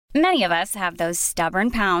Many of us have those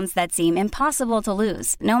stubborn pounds that seem impossible to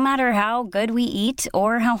lose, no matter how good we eat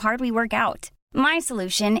or how hard we work out. My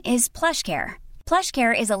solution is PlushCare.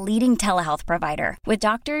 PlushCare is a leading telehealth provider with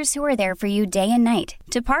doctors who are there for you day and night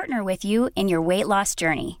to partner with you in your weight loss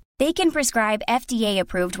journey. They can prescribe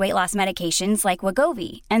FDA-approved weight loss medications like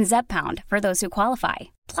Wegovy and Zepbound for those who qualify.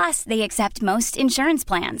 Plus, they accept most insurance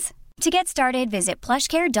plans. To get started, visit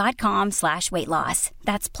plushcare.com/weightloss.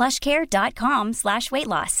 That's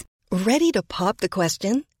plushcare.com/weightloss. Ready to pop the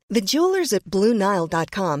question? The jewelers at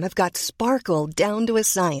BlueNile.com have got sparkle down to a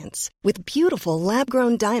science with beautiful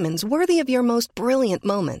lab-grown diamonds worthy of your most brilliant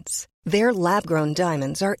moments. Their lab-grown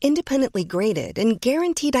diamonds are independently graded and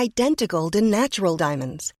guaranteed identical to natural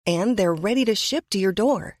diamonds, and they're ready to ship to your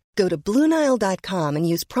door. Go to BlueNile.com and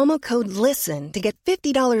use promo code LISTEN to get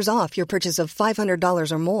 $50 off your purchase of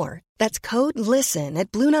 $500 or more. That's code LISTEN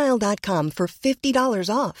at BlueNile.com for $50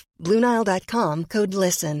 off. BlueNile.com, code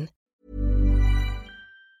LISTEN.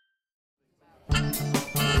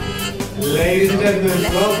 Ladies and gentlemen,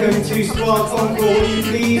 welcome to Spark Encore. Will you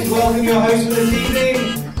please welcome your host for this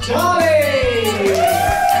evening, Charlie!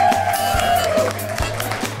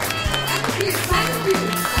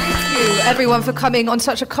 Everyone for coming on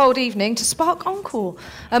such a cold evening to Spark Encore.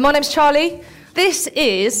 My name's Charlie. This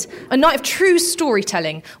is a night of true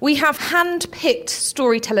storytelling. We have hand-picked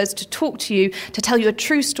storytellers to talk to you, to tell you a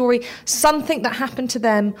true story, something that happened to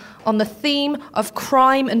them on the theme of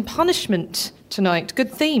crime and punishment tonight.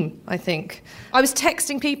 Good theme, I think. I was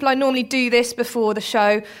texting people. I normally do this before the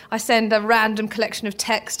show. I send a random collection of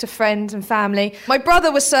texts to friends and family. My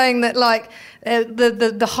brother was saying that,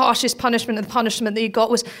 the harshest punishment and the punishment that he got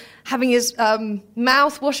was having his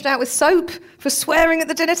mouth washed out with soap for swearing at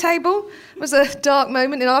the dinner table. It was a dark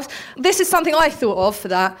moment in our life. This is something I thought of for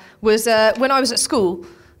that, was when I was at school.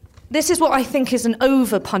 This is what I think is an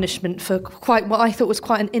over-punishment for quite what I thought was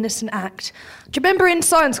quite an innocent act. Do you remember in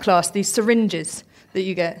science class, these syringes that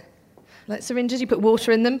you get? Like syringes, you put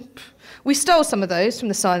water in them. We stole some of those from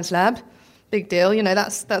the science lab. Big deal,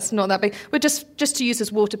 that's not that big. We're just to use as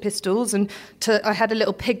water pistols, and I had a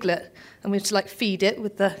little piglet, and we had to feed it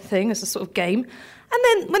with the thing as a sort of game. And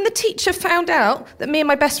then when the teacher found out that me and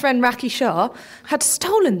my best friend Raki Shah had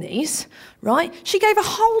stolen these, right, she gave a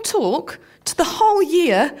whole talk to the whole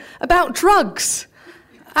year about drugs.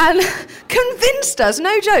 And convinced us,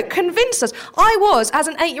 no joke, convinced us. I was, as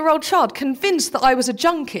an 8-year-old child, convinced that I was a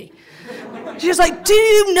junkie. She was like, do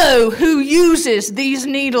you know who uses these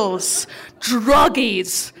needles?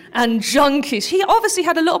 Druggies and junkies. He obviously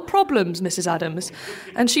had a lot of problems, Mrs. Adams.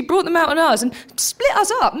 And she brought them out on us and split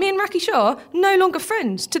us up. Me and Raki Shah, no longer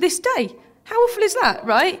friends to this day. How awful is that,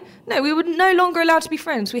 right? No, we were no longer allowed to be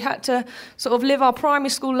friends. We had to sort of live our primary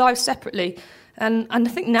school lives separately. And I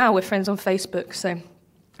think now we're friends on Facebook, so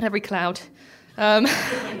every cloud.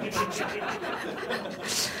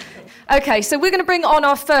 Okay, so we're going to bring on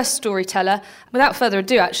our first storyteller. Without further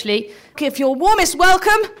ado, actually, give your warmest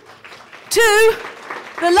welcome to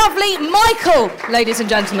the lovely Michael, ladies and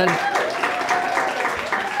gentlemen.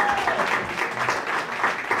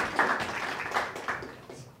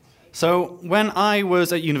 So when I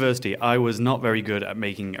was at university, I was not very good at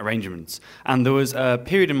making arrangements. And there was a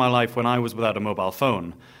period in my life when I was without a mobile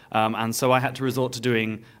phone. And so I had to resort to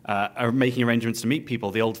doing making arrangements to meet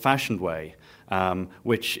people the old-fashioned way,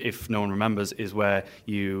 which, if no one remembers, is where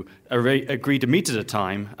you agree to meet at a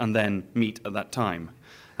time and then meet at that time.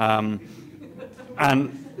 And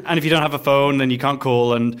if you don't have a phone, then you can't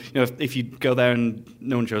call. And if you go there and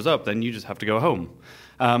no one shows up, then you just have to go home.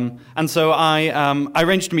 And so I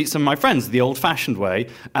arranged to meet some of my friends the old-fashioned way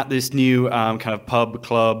at this new kind of pub,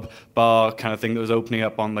 club, bar kind of thing that was opening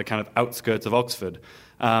up on the kind of outskirts of Oxford.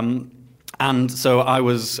 And so I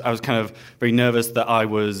was kind of very nervous that I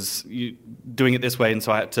was doing it this way, and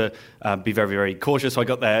so I had to be very, very cautious. So I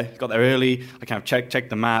got there early. I kind of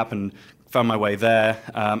checked the map and found my way there,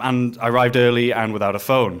 and I arrived early and without a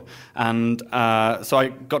phone. And so I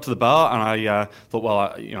got to the bar, and I thought, well,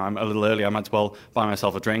 I'm a little early. I might as well buy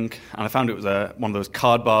myself a drink. And I found it was one of those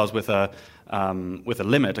card bars with a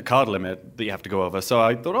limit, a card limit that you have to go over. So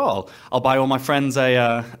I thought, I'll buy all my friends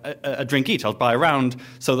a drink each. I'll buy a round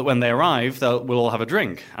so that when they arrive, we'll all have a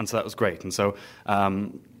drink. And so that was great. And so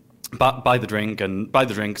buy the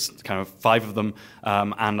drinks, kind of 5 of them,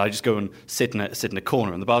 and I just go and sit in a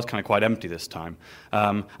corner, and the bar's kind of quite empty this time.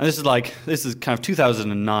 And this is kind of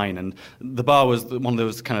 2009, and the bar was one of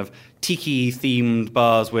those kind of tiki-themed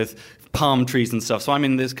bars with palm trees and stuff. So I'm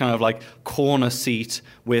in this kind of like corner seat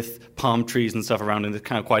with palm trees and stuff around in this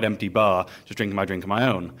kind of quite empty bar, just drinking my drink on my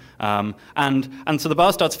own. And so the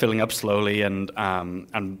bar starts filling up slowly, and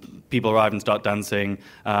people arrive and start dancing,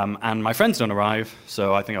 and my friends don't arrive.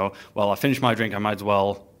 So I think, oh, well, I finished my drink, I might as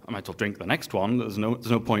well drink the next one. There's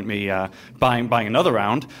no point me buying another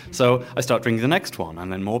round. So I start drinking the next one,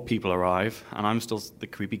 and then more people arrive, and I'm still the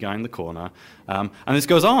creepy guy in the corner. And this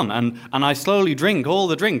goes on, and I slowly drink all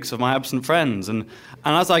the drinks of my absent friends, and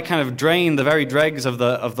as I kind of drain the very dregs of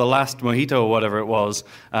the last mojito or whatever it was,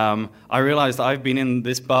 I realized that I've been in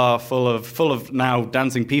this bar full of now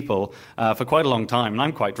dancing people for quite a long time, and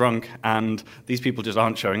I'm quite drunk, and these people just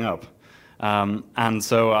aren't showing up. And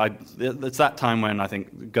so it's that time when I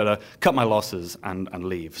think got to cut my losses and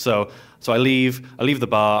leave. So I leave the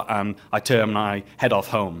bar, and I turn and I head off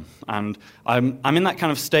home. And I'm in that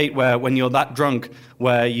kind of state where when you're that drunk,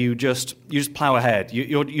 where you just plow ahead.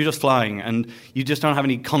 You're just flying, and you just don't have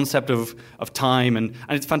any concept of time, and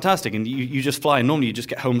it's fantastic. And you just fly, and normally you just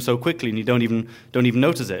get home so quickly, and you don't even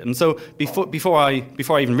notice it. And so before I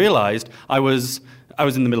even realized, I was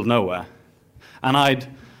in the middle of nowhere, and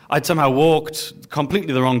I'd somehow walked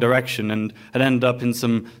completely the wrong direction and had ended up in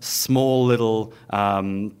some small little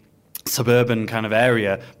suburban kind of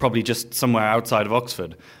area, probably just somewhere outside of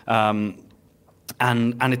Oxford. And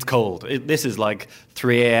it's cold. This is like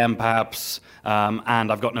 3 a.m. perhaps,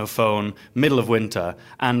 and I've got no phone, middle of winter,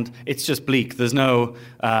 and it's just bleak. There's no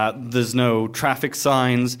traffic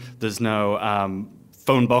signs, there's no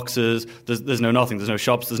phone boxes, there's no nothing, there's no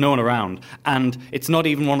shops, there's no one around. And it's not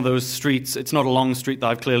even one of those streets, it's not a long street that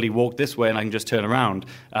I've clearly walked this way and I can just turn around.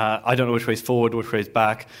 I don't know which way's forward, which way's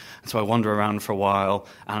back, and so I wander around for a while,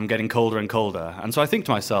 and I'm getting colder and colder. And so I think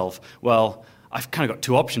to myself, well, I've kind of got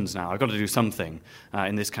two options now. I've got to do something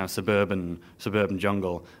in this kind of suburban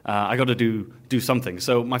jungle. I've got to do something.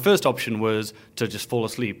 So my first option was to just fall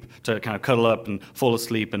asleep, to kind of cuddle up and fall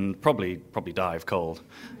asleep and probably die of cold.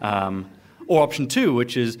 Or option two,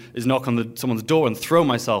 which is knock on someone's door and throw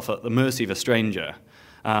myself at the mercy of a stranger.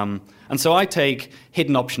 And so I take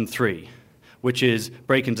hidden option 3, which is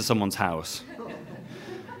break into someone's house.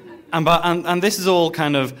 And this is all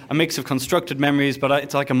kind of a mix of constructed memories, but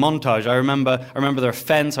it's like a montage. I remember their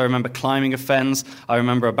fence, I remember climbing a fence, I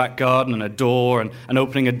remember a back garden and a door and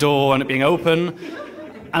opening a door and it being open.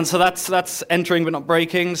 And so that's entering but not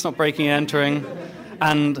breaking, it's not breaking and entering.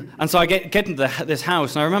 And so I get into this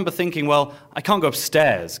house, and I remember thinking, well, I can't go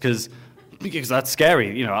upstairs because that's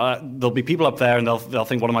scary. You know, there'll be people up there, and they'll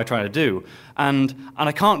think, what am I trying to do? And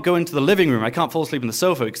I can't go into the living room. I can't fall asleep on the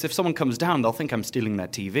sofa because if someone comes down, they'll think I'm stealing their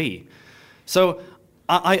TV. So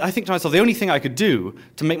I think to myself, the only thing I could do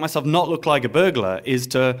to make myself not look like a burglar is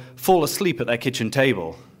to fall asleep at their kitchen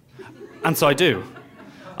table. And so I do.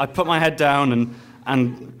 I put my head down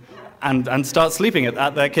and start sleeping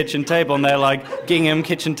at their kitchen table, and they're like gingham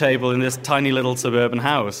kitchen table in this tiny little suburban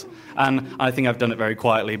house. And I think I've done it very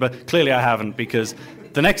quietly, but clearly I haven't, because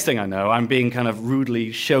the next thing I know, I'm being kind of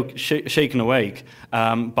rudely shaken awake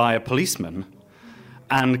by a policeman.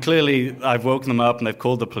 And clearly I've woken them up and they've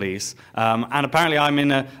called the police. And apparently I'm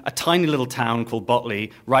in a tiny little town called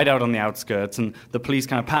Botley, right out on the outskirts, and the police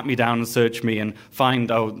kind of pat me down and search me and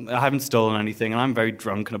find, I haven't stolen anything, and I'm very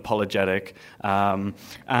drunk and apologetic. And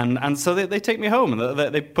so they take me home, and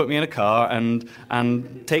they put me in a car and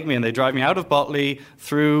take me, and they drive me out of Botley,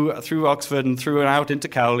 through Oxford and through and out into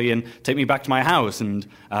Cowley, and take me back to my house. And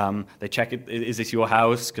they check it, is this your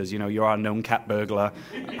house? Because, you're our known cat burglar.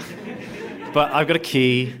 But I've got a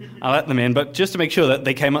key. I let them in. But just to make sure that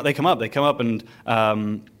they come up and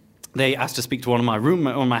they asked to speak to one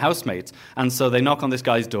of my housemates. And so they knock on this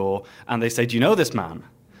guy's door and they say, "Do you know this man?"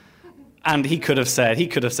 And he could have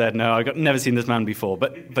said, "No, I've never seen this man before."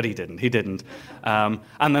 But he didn't. And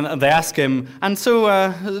then they ask him, "And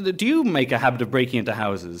so, do you make a habit of breaking into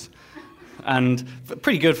houses?" And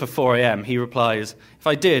pretty good for 4 a.m. He replies, "If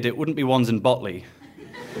I did, it wouldn't be ones in Botley."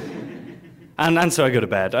 And so I go to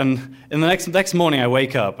bed, and in the next morning I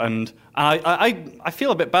wake up, and I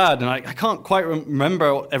feel a bit bad, and I can't quite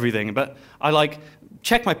remember everything, but I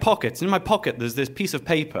check my pockets. In my pocket there's this piece of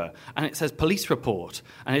paper, and it says police report,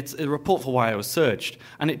 and it's a report for why I was searched,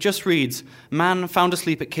 and it just reads, "Man found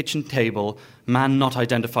asleep at kitchen table, man not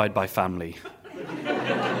identified by family."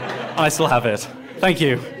 I still have it. Thank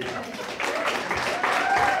you.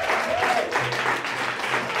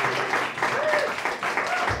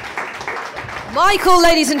 Michael,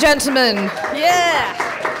 ladies and gentlemen. Yeah.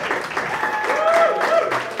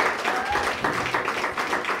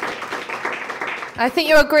 I think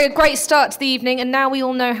you're a great start to the evening, and now we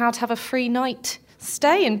all know how to have a free night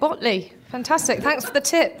stay in Botley. Fantastic. Thanks for the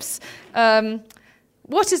tips.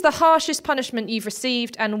 What is the harshest punishment you've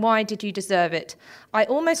received and why did you deserve it? I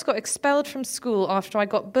almost got expelled from school after I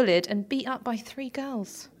got bullied and beat up by 3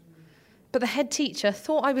 girls. But the head teacher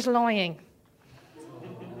thought I was lying.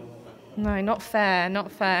 No, not fair,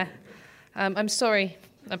 not fair. I'm sorry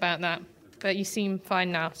about that, but you seem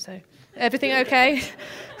fine now, so everything okay?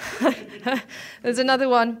 There's another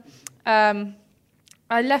one.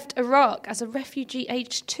 I left Iraq as a refugee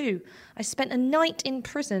aged 2. I spent a night in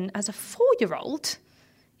prison as a 4-year-old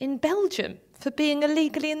in Belgium for being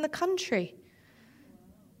illegally in the country.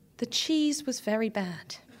 The cheese was very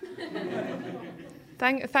bad.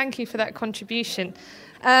 Thank you for that contribution.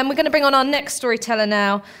 We're going to bring on our next storyteller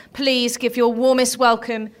now. Please give your warmest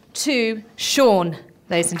welcome to Sean,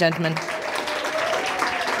 ladies and gentlemen.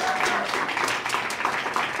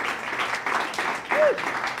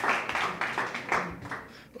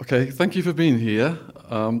 Okay, thank you for being here.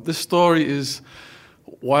 This story is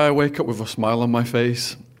why I wake up with a smile on my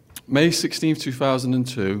face. May 16th,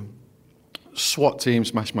 2002, SWAT team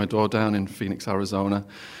smashed my door down in Phoenix, Arizona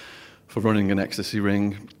for running an ecstasy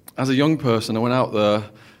ring. As a young person, I went out there,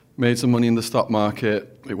 made some money in the stock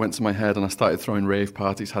market. It went to my head and I started throwing rave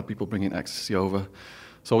parties, had people bringing ecstasy over.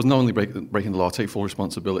 So I was not only breaking the law, take full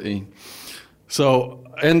responsibility. So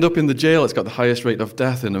I end up in the jail. It's got the highest rate of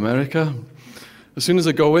death in America. As soon as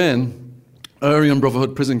I go in, Aryan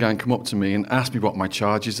Brotherhood prison gang come up to me and ask me what my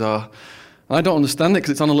charges are. And I don't understand it because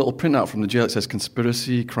it's on a little printout from the jail. It says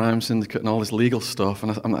conspiracy, crime syndicate, and all this legal stuff.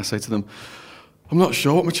 And I say to them, I'm not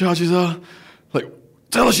sure what my charges are. Like,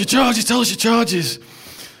 tell us your charges.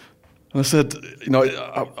 And I said,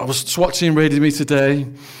 I was SWAT team raided me today.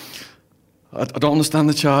 I don't understand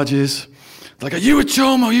the charges. They're like, are you a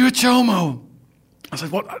chomo? I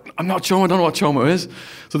said, what? I'm not chomo, I don't know what chomo is.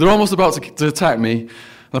 So they're almost about to attack me. And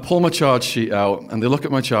I pull my charge sheet out, and they look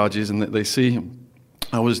at my charges, and they see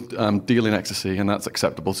I was dealing ecstasy, and that's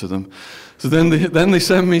acceptable to them. So then they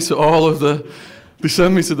send me to they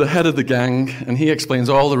send me to the head of the gang, and he explains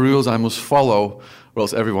all the rules I must follow, or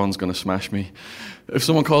else everyone's going to smash me. If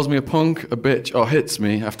someone calls me a punk, a bitch, or hits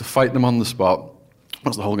me, I have to fight them on the spot, or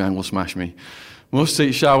else the whole gang will smash me. Must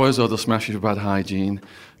take showers, or they'll smash me for bad hygiene.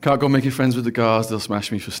 Can't go making friends with the guards, they'll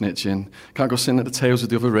smash me for snitching. Can't go sitting at the tables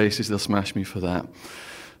with the other races, they'll smash me for that.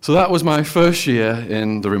 So that was my first year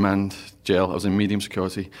in the remand jail. I was in medium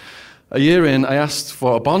security. A year in, I asked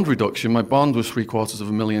for a bond reduction. My bond was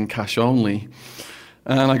 $750,000 cash only.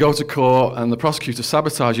 And I go to court, and the prosecutor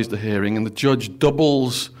sabotages the hearing, and the judge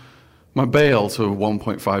doubles my bail to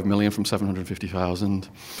 $1.5 million from $750,000.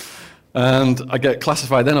 And I get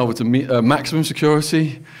classified then over to maximum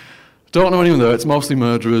security. Don't know anyone there. It's mostly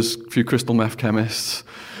murderers, a few crystal meth chemists.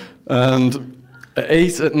 And at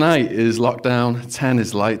 8 at night is lockdown, 10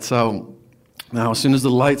 is lights out. Now, as soon as the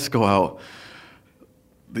lights go out,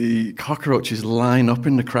 the cockroaches line up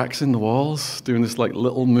in the cracks in the walls, doing this like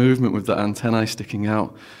little movement with the antennae sticking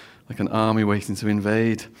out, like an army waiting to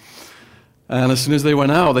invade. And as soon as they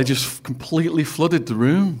went out, they just completely flooded the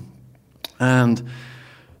room. And,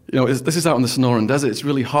 this is out in the Sonoran Desert. It's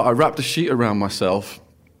really hot. I wrapped a sheet around myself,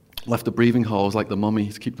 left the breathing holes like the mummy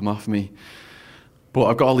to keep them off me. But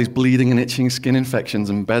I've got all these bleeding and itching skin infections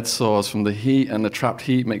and bed sores from the heat, and the trapped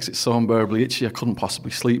heat makes it so unbearably itchy I couldn't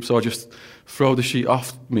possibly sleep, so I just throw the sheet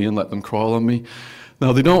off me and let them crawl on me.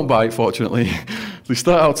 Now, they don't bite, fortunately. They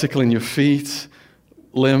start out tickling your feet,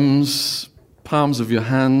 limbs, palms of your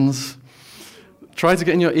hands. Try to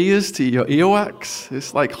get in your ears to eat your earwax.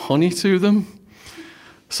 It's like honey to them.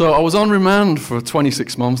 So I was on remand for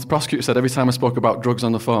 26 months. The prosecutor said every time I spoke about drugs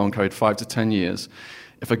on the phone carried 5 to 10 years.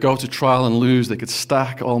 If I go to trial and lose, they could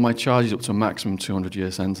stack all my charges up to a maximum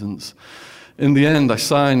 200-year sentence. In the end, I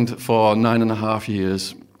signed for 9.5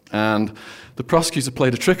 years, and the prosecutor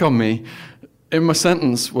played a trick on me. In my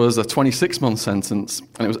sentence was a 26-month sentence,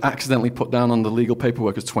 and it was accidentally put down on the legal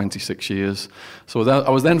paperwork as 26 years. So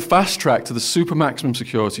I was then fast-tracked to the super maximum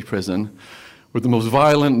security prison with the most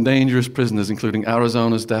violent and dangerous prisoners, including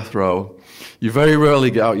Arizona's death row. You very rarely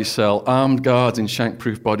get out your cell. Armed guards in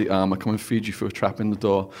shank-proof body armor come and feed you through a trap in the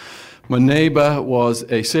door. My neighbor was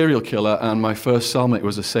a serial killer, and my first cellmate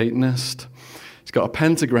was a Satanist. He's got a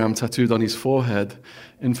pentagram tattooed on his forehead,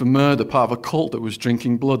 and for murder, part of a cult that was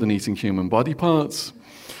drinking blood and eating human body parts.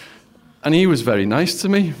 And he was very nice to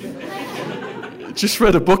me. Just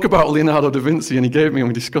read a book about Leonardo da Vinci, and he gave me, and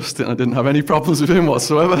we discussed it, and I didn't have any problems with him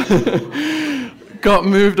whatsoever. Got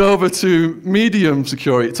moved over to medium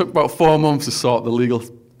security. It took about 4 months to sort the legal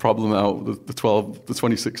problem out, the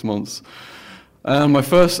 26 months. And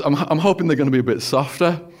I'm hoping they're going to be a bit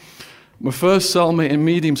softer. My first cellmate in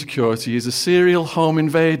medium security is a serial home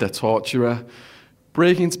invader, torturer,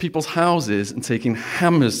 breaking into people's houses and taking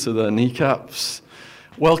hammers to their kneecaps.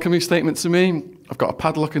 Welcoming statement to me, I've got a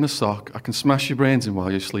padlock in a sock, I can smash your brains in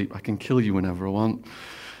while you sleep, I can kill you whenever I want.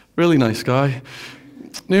 Really nice guy.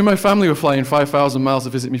 Me and my family were flying 5,000 miles to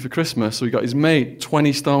visit me for Christmas, so we got his mate,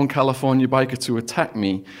 20-stone California biker, to attack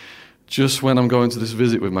me just when I'm going to this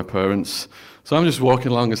visit with my parents. So I'm just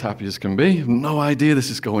walking along as happy as can be. I have no idea this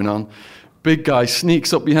is going on. Big guy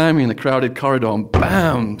sneaks up behind me in a crowded corridor and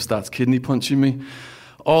bam, starts kidney punching me.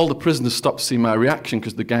 All the prisoners stop to see my reaction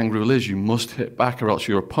because the gang rule is you must hit back or else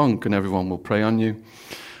you're a punk and everyone will prey on you.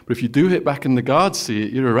 But if you do hit back and the guards see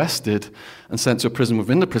it, you're arrested and sent to a prison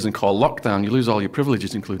within the prison called lockdown. You lose all your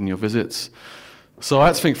privileges, including your visits. So I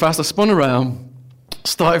had to think fast. I spun around,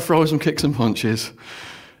 started throwing some kicks and punches.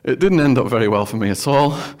 It didn't end up very well for me at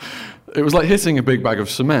all. It was like hitting a big bag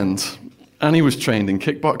of cement. Annie was trained in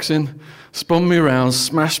kickboxing, spun me around,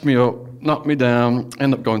 smashed me up, knocked me down,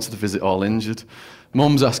 ended up going to the visit all injured.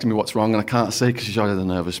 Mum's asking me what's wrong, and I can't say because she's already had a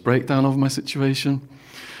nervous breakdown over my situation.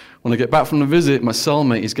 When I get back from the visit, my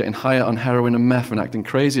cellmate is getting higher on heroin and meth and acting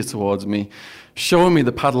crazier towards me, showing me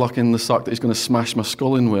the padlock in the sock that he's going to smash my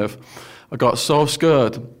skull in with. I got so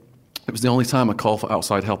scared. It was the only time I called for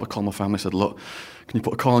outside help. I called my family and said, look, can you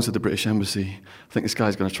put a call into the British Embassy? I think this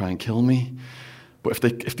guy's going to try and kill me. But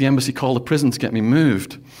if the embassy called the prison to get me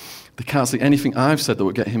moved, they can't see anything I've said that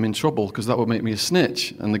would get him in trouble because that would make me a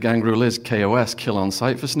snitch. And the gang rule is KOS, kill on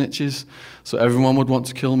sight for snitches. So everyone would want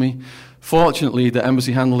to kill me. Fortunately, the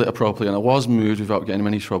embassy handled it appropriately and I was moved without getting in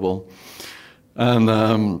any trouble.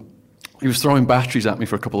 And he was throwing batteries at me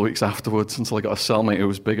for a couple of weeks afterwards until I got a cellmate who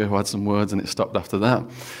was bigger, who had some words, and it stopped after that.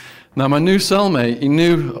 Now, my new cellmate, he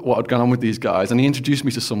knew what had gone on with these guys, and he introduced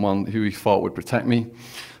me to someone who he thought would protect me.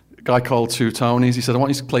 A guy called Two Tonys. He said, I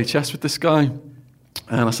want you to play chess with this guy.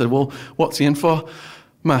 And I said, well, what's he in for?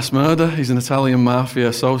 Mass murder. He's an Italian mafia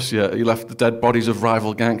associate. He left the dead bodies of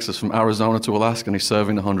rival gangsters from Arizona to Alaska, and he's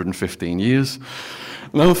serving 115 years.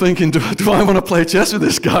 And I'm thinking, do I want to play chess with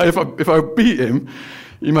this guy? If I beat him,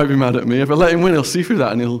 he might be mad at me. If I let him win, he'll see through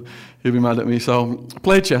that and he'll be mad at me. So I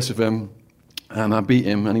played chess with him, and I beat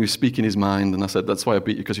him, and he was speaking his mind. And I said, that's why I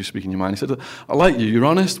beat you, because you're speaking your mind. He said, I like you. You're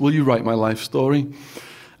honest. Will you write my life story?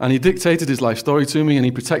 And he dictated his life story to me, and he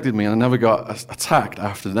protected me, and I never got attacked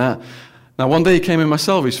after that. Now, one day he came in my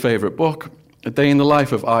cell with his favourite book, A Day in the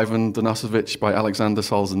Life of Ivan Denisovich by Alexander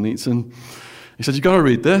Solzhenitsyn. He said, you've got to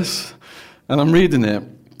read this. And I'm reading it,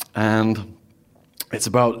 and it's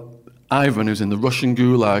about Ivan, who's in the Russian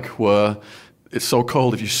gulag, where it's so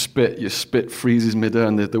cold if you spit, your spit freezes midair,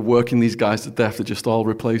 and they're working these guys to death. They're just all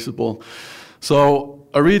replaceable. So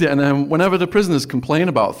I read it, and then whenever the prisoners complain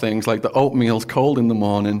about things like the oatmeal's cold in the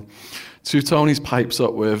morning, Two Tonys pipes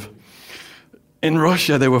up with, in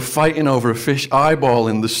Russia, they were fighting over a fish eyeball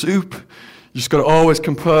in the soup. You just got to always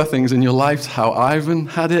compare things in your life to how Ivan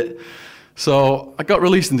had it. So I got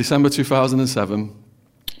released in December 2007.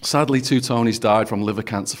 Sadly, Two Tonys died from liver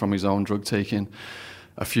cancer from his own drug taking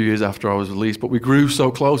a few years after I was released. But we grew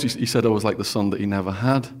so close. He said I was like the son that he never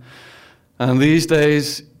had. And these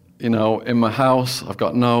days, in my house, I've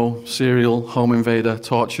got no serial home invader,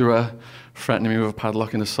 torturer, threatening me with a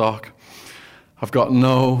padlock in a sock. I've got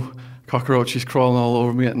no cockroaches crawling all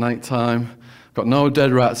over me at night time. I've got no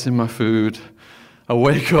dead rats in my food. I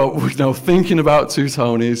wake up with thinking about Two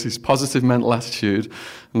Tonys, his positive mental attitude,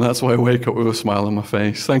 and that's why I wake up with a smile on my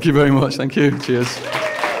face. Thank you very much. Thank you. Cheers.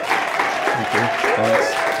 Thank you.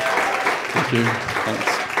 Thanks. Thank you.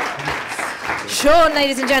 Thanks. Sean,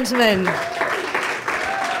 ladies and gentlemen.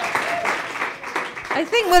 I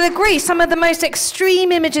think we'll agree, some of the most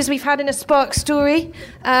extreme images we've had in a Spark story.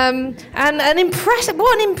 And what an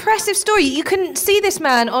impressive story. You can see this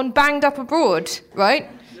man on Banged Up Abroad, right?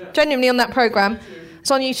 Yeah. Genuinely on that programme. It's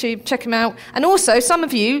on YouTube, check him out. And also, some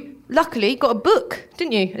of you, luckily, got a book,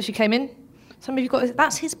 didn't you, as you came in? Some of you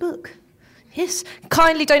that's his book. Yes.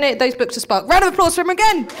 Kindly donate those books to Spark. Round of applause for him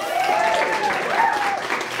again.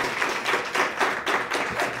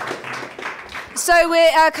 So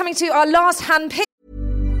we're coming to our last handpick.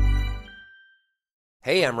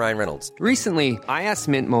 Hey, I'm Ryan Reynolds. Recently, I asked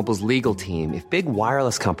Mint Mobile's legal team if big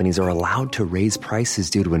wireless companies are allowed to raise prices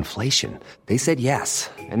due to inflation. They said yes.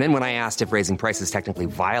 And then when I asked if raising prices technically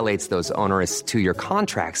violates those onerous 2-year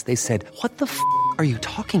contracts, they said, what the f*** are you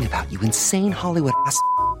talking about, you insane Hollywood ass f-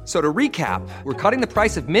 So to recap, we're cutting the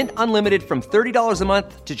price of Mint Unlimited from $30 a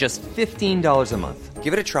month to just $15 a month.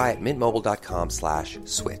 Give it a try at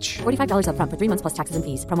mintmobile.com/switch. $45 up front for 3 months plus taxes and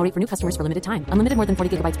fees. Promo rate for new customers for limited time. Unlimited more than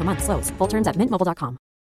 40 gigabytes per month. Slows full terms at mintmobile.com.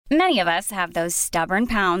 Many of us have those stubborn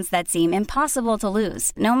pounds that seem impossible to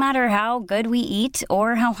lose, no matter how good we eat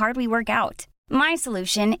or how hard we work out. My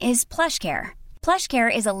solution is PlushCare.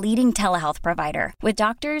 PlushCare is a leading telehealth provider with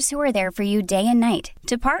doctors who are there for you day and night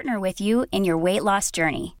to partner with you in your weight loss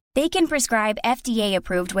journey. They can prescribe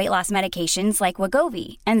FDA-approved weight loss medications like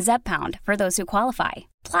Wegovy and Zepbound for those who qualify.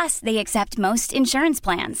 Plus, they accept most insurance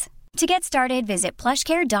plans. To get started, visit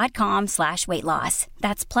plushcare.com/weightloss.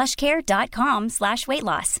 That's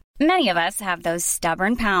plushcare.com/weightloss. Many of us have those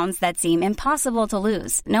stubborn pounds that seem impossible to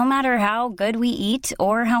lose, no matter how good we eat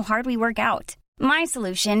or how hard we work out. My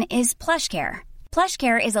solution is PlushCare.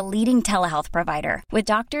 PlushCare is a leading telehealth provider with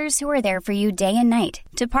doctors who are there for you day and night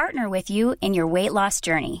to partner with you in your weight loss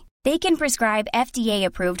journey. They can prescribe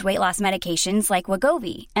FDA-approved weight loss medications like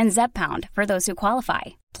Wegovy and Zepbound for those who qualify.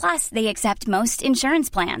 Plus, they accept most insurance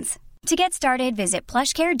plans. To get started, visit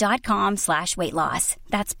plushcare.com/weightloss.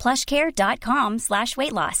 That's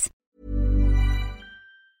plushcare.com/weightloss.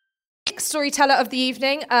 Storyteller of the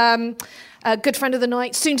evening, a good friend of the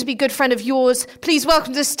night, soon to be good friend of yours. Please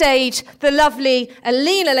welcome to the stage the lovely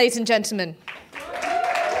Alina, ladies and gentlemen.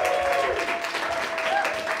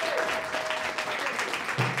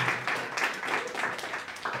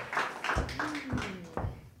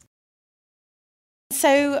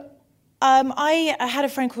 So I had a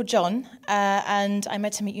friend called John, and I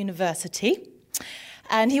met him at university.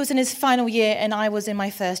 And he was in his final year, and I was in my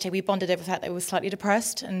first year. We bonded over the fact that we were slightly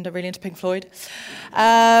depressed and really into Pink Floyd.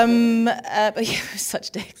 But he was such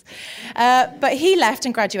dicks. But he left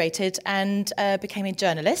and graduated and became a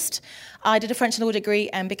journalist. I did a French law degree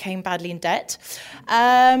and became badly in debt.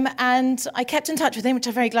 And I kept in touch with him, which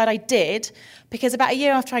I'm very glad I did, because about a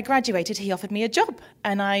year after I graduated, he offered me a job,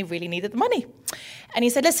 and I really needed the money. And he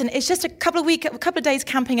said, listen, it's just a couple of days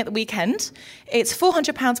camping at the weekend. It's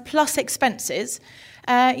 £400 plus expenses.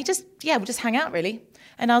 We'll just hang out, really.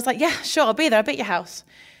 And I was like, yeah, sure, I'll be there. I'll be at your house.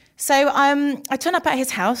 So I turned up at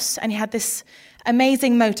his house, and he had this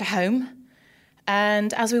amazing motorhome.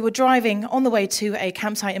 And as we were driving on the way to a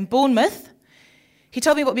campsite in Bournemouth, he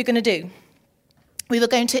told me what we were going to do. We were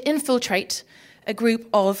going to infiltrate a group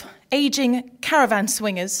of ageing caravan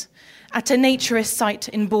swingers at a naturist site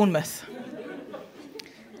in Bournemouth.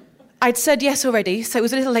 I'd said yes already, so it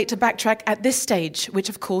was a little late to backtrack at this stage, which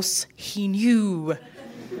of course he knew.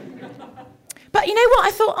 But you know what?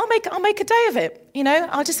 I thought I'll make a day of it. You know,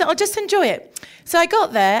 I'll just enjoy it. So I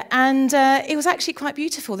got there, and it was actually quite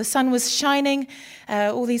beautiful. The sun was shining,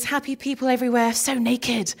 all these happy people everywhere, so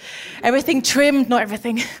naked, everything trimmed, not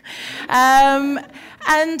everything.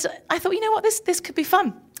 And I thought, you know what? This could be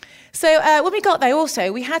fun. So when we got there,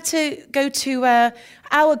 also we had to go to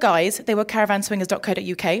our guys. They were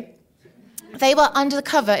caravanswingers.co.uk. They were under the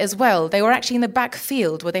cover as well. They were actually in the back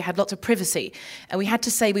field where they had lots of privacy. And we had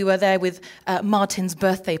to say we were there with Martin's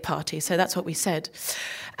birthday party. So that's what we said.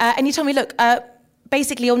 And he told me, look,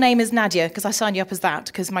 basically your name is Nadia, because I signed you up as that,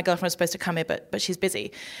 because my girlfriend was supposed to come here, but she's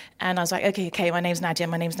busy. And I was like, okay, my name's Nadia.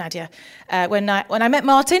 When I met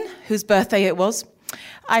Martin, whose birthday it was,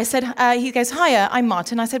 I said, he goes, hiya, I'm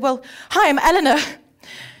Martin. I said, well, hi, I'm Eleanor.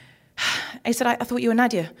 He said, I thought you were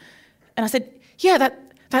Nadia. And I said, yeah,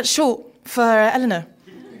 that's short for Eleanor.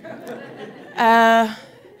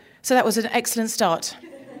 So that was an excellent start.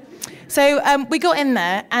 So we got in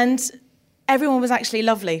there, and everyone was actually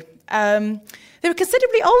lovely. They were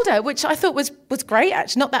considerably older, which I thought was great,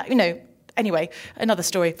 actually. Not that, anyway, another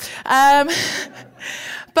story. But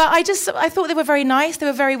I thought they were very nice. They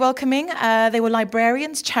were very welcoming. They were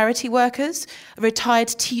librarians, charity workers, retired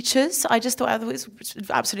teachers. I just thought it was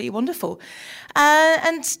absolutely wonderful.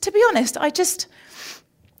 And to be honest, I just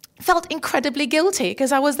felt incredibly guilty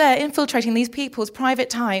because I was there infiltrating these people's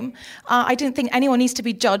private time. I didn't think anyone needs to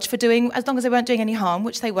be judged for doing, as long as they weren't doing any harm,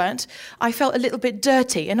 which they weren't. I felt a little bit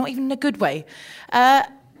dirty, and not even in a good way. And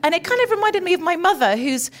it kind of reminded me of my mother,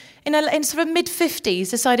 who's in sort of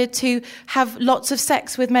mid-50s, decided to have lots of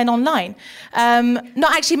sex with men online.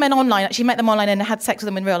 Not actually men online, she met them online and had sex with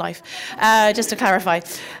them in real life, just to clarify.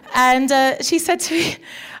 And she said to me,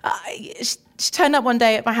 she turned up one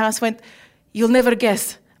day at my house and went, "You'll never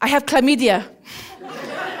guess, I have chlamydia."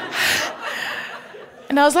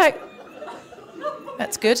 And I was like,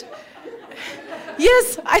 that's good.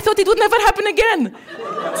 Yes, I thought it would never happen again.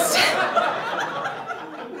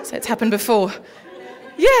 So it's happened before.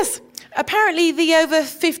 Yes, apparently the over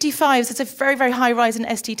 55s, there's a very, very high rise in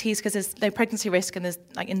STTs because there's no pregnancy risk and there's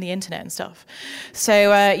in the internet and stuff. So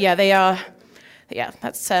they are,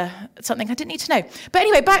 that's something I didn't need to know. But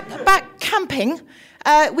anyway, back camping.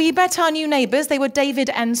 We met our new neighbours. They were David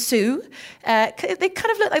and Sue. They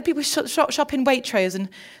kind of looked like people shop in Waitrose and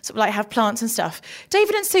sort of have plants and stuff.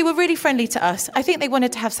 David and Sue were really friendly to us. I think they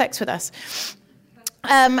wanted to have sex with us.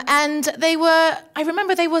 And I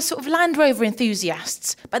remember they were sort of Land Rover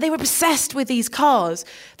enthusiasts, but they were obsessed with these cars.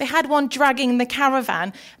 They had one dragging the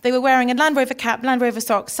caravan. They were wearing a Land Rover cap, Land Rover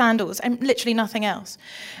socks, sandals, and literally nothing else.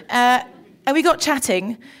 And we got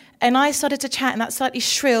chatting, and I started to chat in that slightly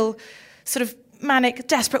shrill, sort of manic,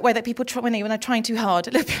 desperate way that people try when they're trying too hard.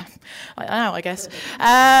 I guess.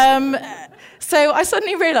 So I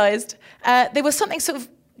suddenly realised there was something sort of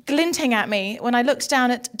glinting at me when I looked down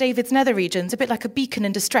at David's nether regions, a bit like a beacon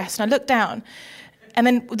in distress. And I looked down, and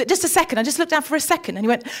then just a second, I just looked down for a second, and he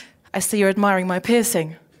went, "I see you're admiring my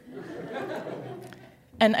piercing."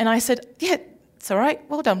 and I said, "Yeah, it's all right,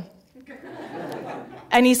 well done."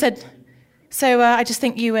 And he said, "So I just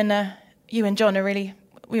think you and John are really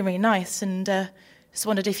nice, and just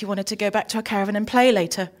wondered if you wanted to go back to our caravan and play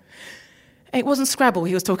later." It wasn't Scrabble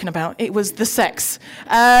he was talking about, it was the sex.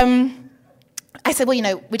 I said, "Well,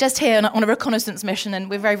 we're just here on a reconnaissance mission, and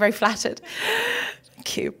we're very, very flattered."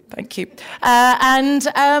 Thank you.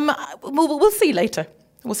 We'll see later.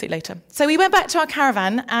 So we went back to our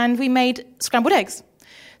caravan, and we made scrambled eggs.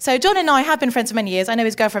 So John and I have been friends for many years. I know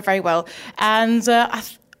his girlfriend very well, and I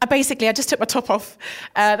just took my top off.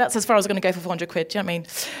 That's as far as I was going to go for 400 quid, do you know what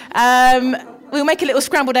I mean? We'll make a little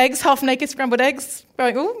scrambled eggs, half-naked scrambled eggs.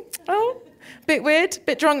 Going, oh, bit weird,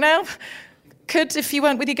 bit drunk now. Could if you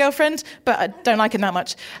weren't with your girlfriend, but I don't like him that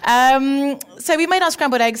much. So we made our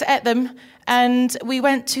scrambled eggs, ate them, and we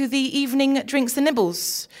went to the evening drinks and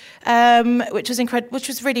nibbles, which was incredible, which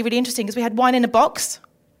was really, really interesting, because we had wine in a box,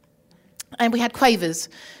 and we had quavers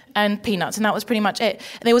and peanuts, and that was pretty much it.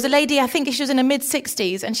 And there was a lady, I think she was in her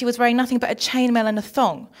mid-60s, and she was wearing nothing but a chainmail and a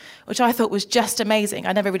thong, which I thought was just amazing.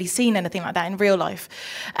 I'd never really seen anything like that in real life.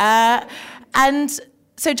 And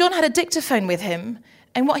so John had a dictaphone with him,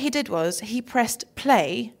 and what he did was he pressed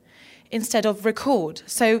play instead of record.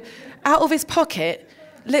 So out of his pocket,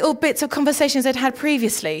 little bits of conversations they'd had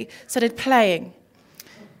previously started playing.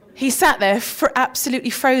 He sat there absolutely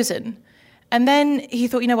frozen. And then he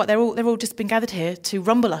thought, you know what, they're all just been gathered here to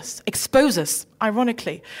rumble us, expose us,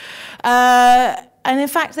 ironically. And in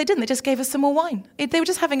fact, they didn't. They just gave us some more wine. They were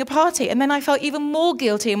just having a party. And then I felt even more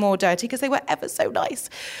guilty and more dirty because they were ever so nice.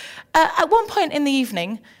 At one point in the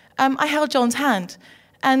evening, I held John's hand.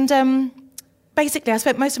 And basically, I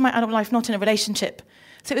spent most of my adult life not in a relationship.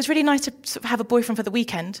 So it was really nice to sort of have a boyfriend for the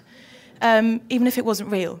weekend, even if it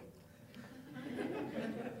wasn't real.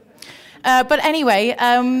 But anyway,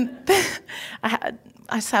 I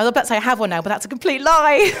was about to say I have one now, but that's a complete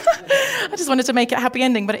lie. I just wanted to make it a happy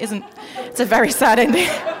ending, but it isn't. It's a very sad ending.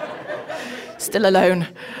 Still alone.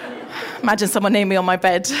 Imagine someone near me on my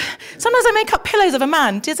bed. Sometimes I make up pillows of a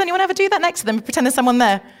man. Does anyone ever do that next to them and pretend there's someone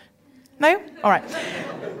there? No? All right.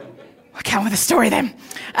 I'll get on with the story then.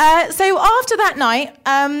 So after that night,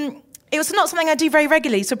 it was not something I do very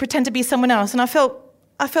regularly, so pretend to be someone else, and I felt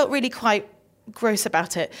really quite gross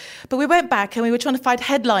about it. But we went back and we were trying to find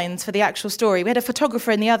headlines for the actual story. We had a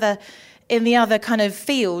photographer in the other kind of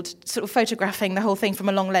field, sort of photographing the whole thing from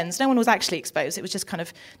a long lens. No one was actually exposed. It was just kind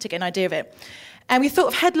of to get an idea of it. And we thought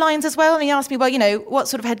of headlines as well. And he asked me, well, what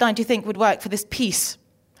sort of headline do you think would work for this piece?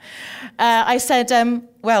 I said,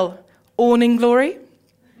 awning glory.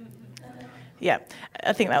 Yeah,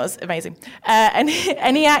 I think that was amazing. And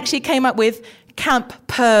he actually came up with Camp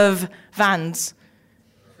Perv Vans.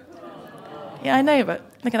 Yeah, I know, but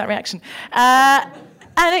look at that reaction. And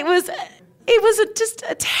it was just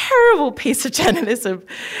a terrible piece of journalism.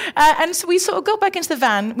 And so we sort of got back into the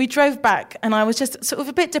van, we drove back, and I was just sort of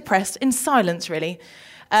a bit depressed, in silence, really.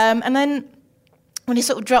 And then when he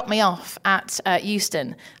sort of dropped me off at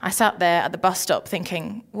Euston, I sat there at the bus stop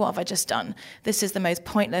thinking, what have I just done? This is the most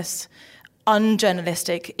pointless,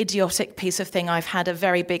 unjournalistic, idiotic piece of thing I've had a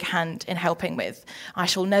very big hand in helping with. I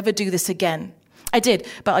shall never do this again. I did,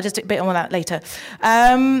 but I'll just do a bit on that later.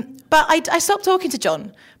 But I stopped talking to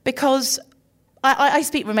John because I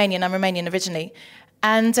speak Romanian. I'm Romanian originally.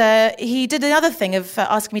 And he did another thing of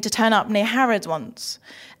asking me to turn up near Harrods once.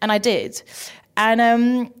 And I did.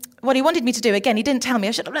 And what he wanted me to do, again, he didn't tell me.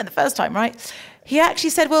 I should have learned the first time, right? He actually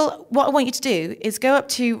said, well, what I want you to do is go up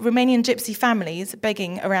to Romanian gypsy families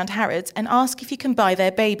begging around Harrods and ask if you can buy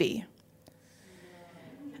their baby.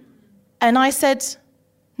 And I said,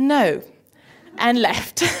 no. And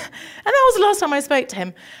left. And that was the last time I spoke to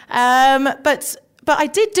him. But I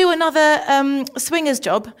did do another swingers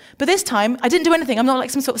job, but this time I didn't do anything. I'm not like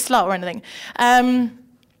some sort of slut or anything.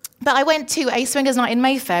 But I went to a swingers night in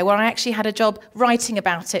Mayfair where I actually had a job writing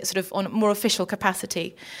about it, sort of on a more official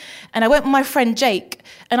capacity. And I went with my friend Jake,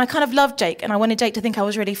 and I kind of loved Jake, and I wanted Jake to think I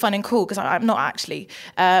was really fun and cool, because I'm not actually,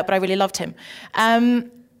 but I really loved him.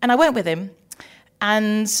 And I went with him,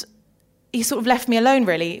 and he sort of left me alone,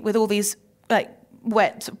 really, with all these like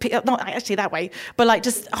wet, not actually that way, but like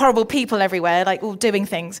just horrible people everywhere, like all doing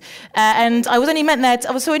things. And I was only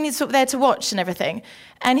I was only sort of there to watch and everything.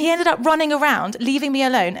 And he ended up running around, leaving me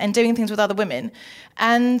alone and doing things with other women.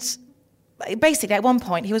 And basically, at one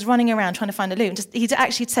point, he was running around trying to find a loo. He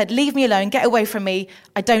actually said, "Leave me alone, get away from me,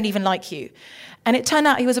 I don't even like you." And it turned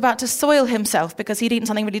out he was about to soil himself because he'd eaten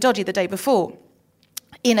something really dodgy the day before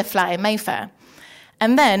in a flat in Mayfair.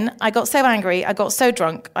 And then I got so angry, I got so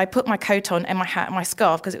drunk, I put my coat on and my hat and my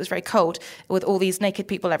scarf because it was very cold with all these naked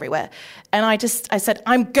people everywhere. And I said,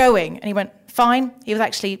 "I'm going." And he went, "Fine." He was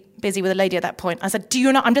actually busy with a lady at that point. I said, "Do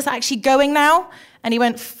you know, I'm just actually going now?" And he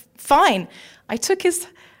went, "Fine." I took his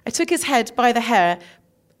head by the hair,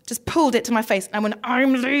 just pulled it to my face, and I went,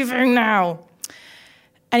 "I'm leaving now."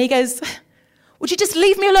 And he goes, "Would you just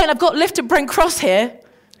leave me alone? I've got a lift to Brent Cross here."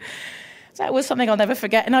 That was something I'll never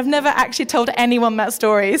forget, and I've never actually told anyone that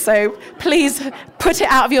story, so please put it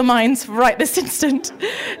out of your minds right this instant.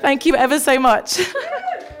 Thank you ever so much.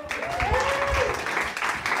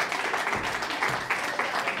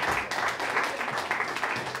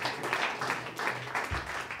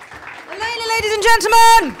 Ladies and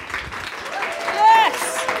gentlemen!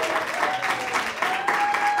 Yes!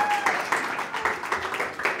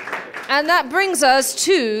 And that brings us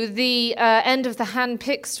to the end of the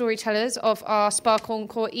hand-picked storytellers of our Spark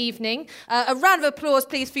Encore evening. A round of applause,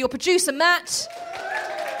 please, for your producer, Matt,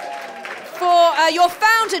 for your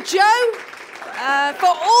founder, Joe,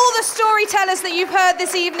 for all the storytellers that you've heard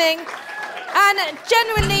this evening, and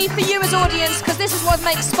genuinely for you as audience, because this is what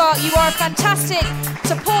makes Spark. You are a fantastic,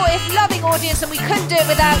 supportive, loving audience, and we couldn't do it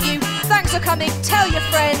without you. Thanks for coming. Tell your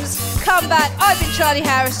friends. Come back. I've been Charlie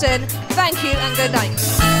Harrison. Thank you and good night.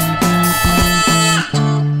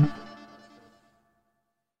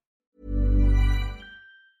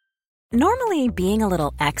 Normally, being a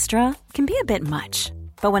little extra can be a bit much.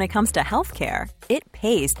 But when it comes to healthcare, it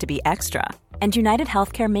pays to be extra. And United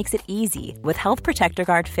Healthcare makes it easy with Health Protector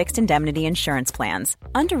Guard fixed indemnity insurance plans.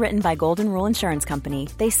 Underwritten by Golden Rule Insurance Company,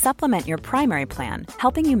 they supplement your primary plan,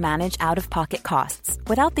 helping you manage out-of-pocket costs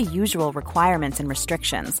without the usual requirements and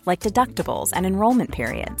restrictions like deductibles and enrollment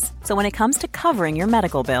periods. So when it comes to covering your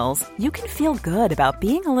medical bills, you can feel good about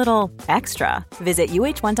being a little extra. Visit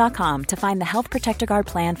UH1.com to find the Health Protector Guard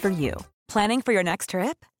plan for you. Planning for your next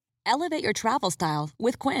trip? Elevate your travel style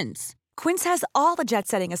with Quince. Quince has all the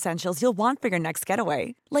jet-setting essentials you'll want for your next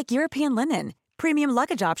getaway, like European linen, premium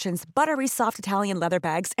luggage options, buttery soft Italian leather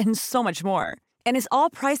bags, and so much more. And is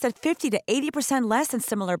all priced at 50 to 80% less than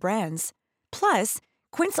similar brands. Plus,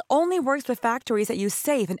 Quince only works with factories that use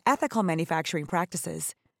safe and ethical manufacturing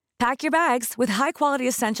practices. Pack your bags with high-quality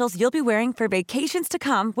essentials you'll be wearing for vacations to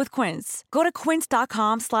come with Quince. Go to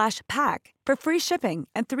quince.com/pack for free shipping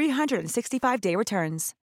and 365-day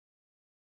returns.